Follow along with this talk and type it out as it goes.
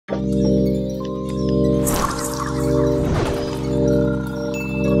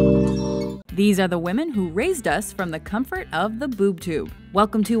These are the women who raised us from the comfort of the boob tube.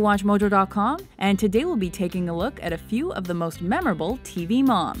 Welcome to WatchMojo.com, and today we'll be taking a look at a few of the most memorable TV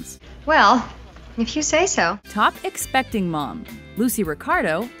moms. Well, if you say so. Top expecting mom. Lucy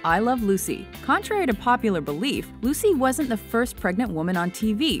Ricardo, I Love Lucy. Contrary to popular belief, Lucy wasn't the first pregnant woman on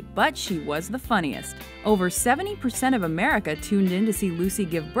TV, but she was the funniest. Over 70% of America tuned in to see Lucy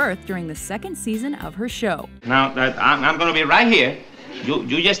give birth during the second season of her show. Now, I'm going to be right here.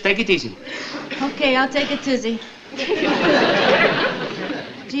 You just take it easy. Okay, I'll take it easy.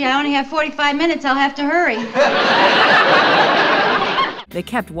 Gee, I only have 45 minutes. I'll have to hurry. They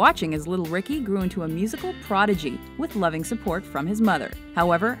kept watching as little Ricky grew into a musical prodigy with loving support from his mother.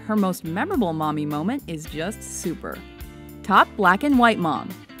 However, her most memorable mommy moment is just super. Top black and white mom.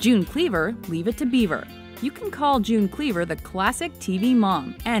 June Cleaver, Leave It to Beaver. You can call June Cleaver the classic TV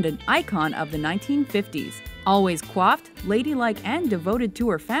mom and an icon of the 1950s. Always coiffed, ladylike, and devoted to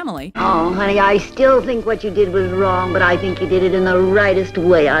her family. Oh, honey, I still think what you did was wrong, but I think you did it in the rightest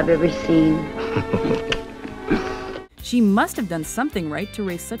way I've ever seen. She must have done something right to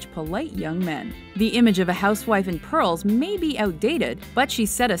raise such polite young men. The image of a housewife in pearls may be outdated, but she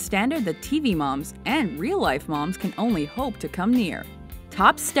set a standard that TV moms and real-life moms can only hope to come near.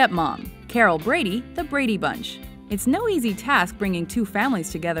 Top stepmom. Carol Brady, The Brady Bunch. It's no easy task bringing two families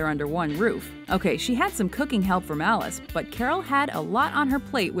together under one roof. Okay, she had some cooking help from Alice, but Carol had a lot on her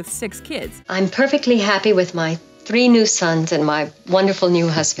plate with 6 kids. I'm perfectly happy with my 3 new sons and my wonderful new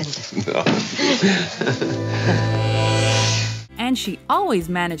husband. And she always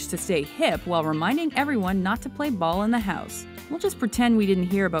managed to stay hip while reminding everyone not to play ball in the house. We'll just pretend we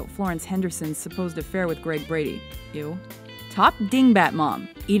didn't hear about Florence Henderson's supposed affair with Greg Brady. Ew. Top dingbat mom.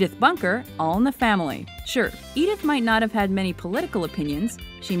 Edith Bunker, All in the Family. Sure, Edith might not have had many political opinions.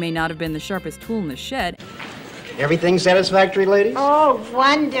 She may not have been the sharpest tool in the shed. Everything satisfactory, ladies? Oh,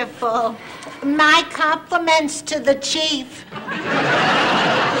 wonderful. My compliments to the chief.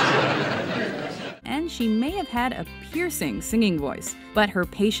 And she may have had a piercing singing voice, but her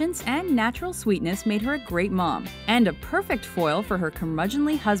patience and natural sweetness made her a great mom, and a perfect foil for her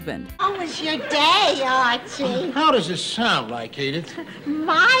curmudgeonly husband. How was your day, Archie? How does this sound like, Edith?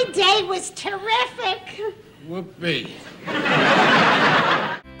 My day was terrific. Whoopee.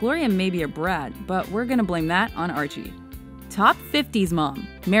 Gloria may be a brat, but we're gonna blame that on Archie. Top 50s mom.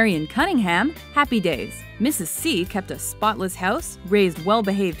 Marion Cunningham, Happy Days. Mrs. C kept a spotless house, raised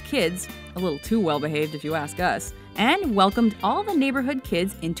well-behaved kids, a little too well-behaved if you ask us, and welcomed all the neighborhood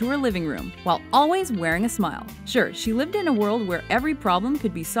kids into her living room, while always wearing a smile. Sure, she lived in a world where every problem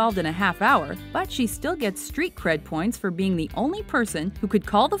could be solved in a half hour, but she still gets street cred points for being the only person who could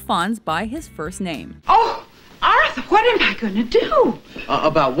call the Fonz by his first name. Oh, Arthur, what am I going to do?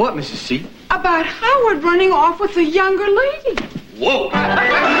 About what, Mrs. C? About Howard running off with a younger lady. Whoa!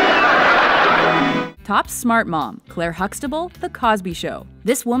 Top smart mom. Claire Huxtable, The Cosby Show.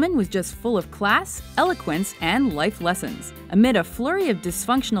 This woman was just full of class, eloquence, and life lessons. Amid a flurry of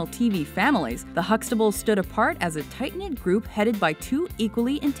dysfunctional TV families, the Huxtables stood apart as a tight-knit group headed by 2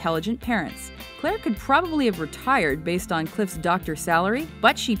 equally intelligent parents. Claire could probably have retired based on Cliff's doctor salary,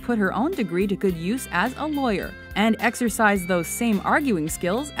 but she put her own degree to good use as a lawyer and exercised those same arguing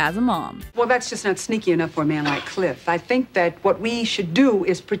skills as a mom. Well, that's just not sneaky enough for a man like Cliff. I think that what we should do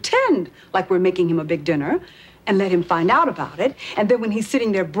is pretend like we're making him a big dinner and let him find out about it. And then when he's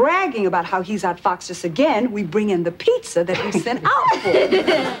sitting there bragging about how he's outfoxed us again, we bring in the pizza that we sent out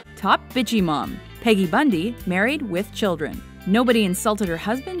for. Top bitchy mom. Peggy Bundy, Married with Children. Nobody insulted her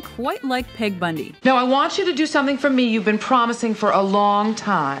husband quite like Peg Bundy. Now, I want you to do something for me you've been promising for a long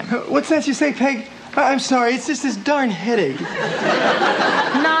time. What's that you say, Peg? I'm sorry, it's just this darn headache.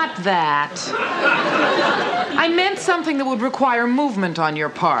 Not that. I meant something that would require movement on your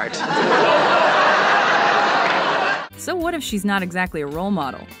part. So what if she's not exactly a role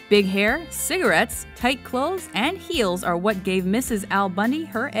model? Big hair, cigarettes, tight clothes, and heels are what gave Mrs. Al Bundy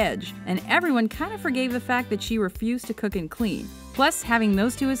her edge, and everyone kind of forgave the fact that she refused to cook and clean. Plus, having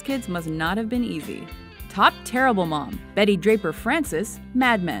those 2 as kids must not have been easy. Top terrible mom. Betty Draper Francis,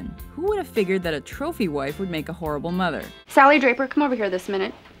 Mad Men. Who would have figured that a trophy wife would make a horrible mother? Sally Draper, come over here this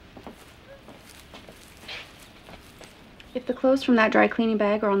minute. If the clothes from that dry cleaning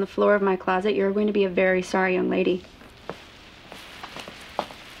bag are on the floor of my closet, you're going to be a very sorry young lady.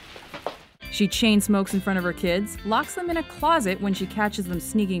 She chain smokes in front of her kids, locks them in a closet when she catches them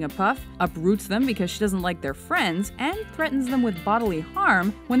sneaking a puff, uproots them because she doesn't like their friends, and threatens them with bodily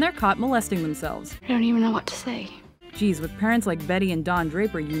harm when they're caught molesting themselves. I don't even know what to say. Geez, with parents like Betty and Don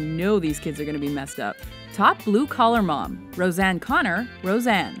Draper, you know these kids are going to be messed up. Top blue-collar mom. Roseanne Connor,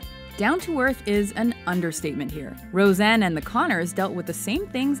 Roseanne. Down to earth is an understatement here. Roseanne and the Connors dealt with the same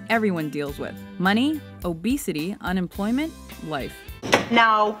things everyone deals with: money, obesity, unemployment, life.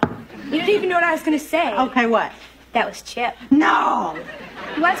 No. You didn't even know what I was going to say. Okay, what? That was Chip. No.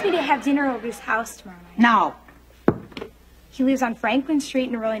 He wants me to have dinner over his house tomorrow night. No. He lives on Franklin Street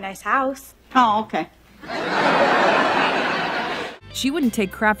in a really nice house. Oh, okay. She wouldn't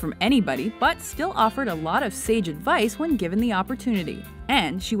take crap from anybody, but still offered a lot of sage advice when given the opportunity.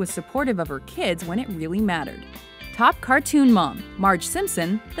 And she was supportive of her kids when it really mattered. Top cartoon mom, Marge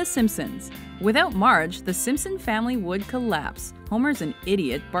Simpson, The Simpsons. Without Marge, the Simpson family would collapse. Homer's an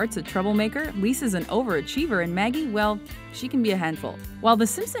idiot, Bart's a troublemaker, Lisa's an overachiever, and Maggie, well, she can be a handful. While the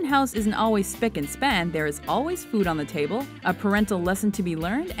Simpson house isn't always spick and span, there is always food on the table, a parental lesson to be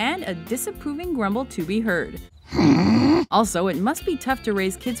learned, and a disapproving grumble to be heard. Also, it must be tough to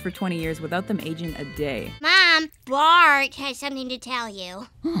raise kids for 20 years without them aging a day. Mom, Bart has something to tell you.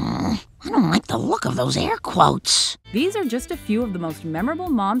 I don't like the look of those air quotes. These are just a few of the most memorable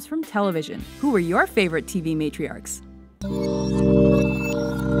moms from television. Who were your favorite TV matriarchs?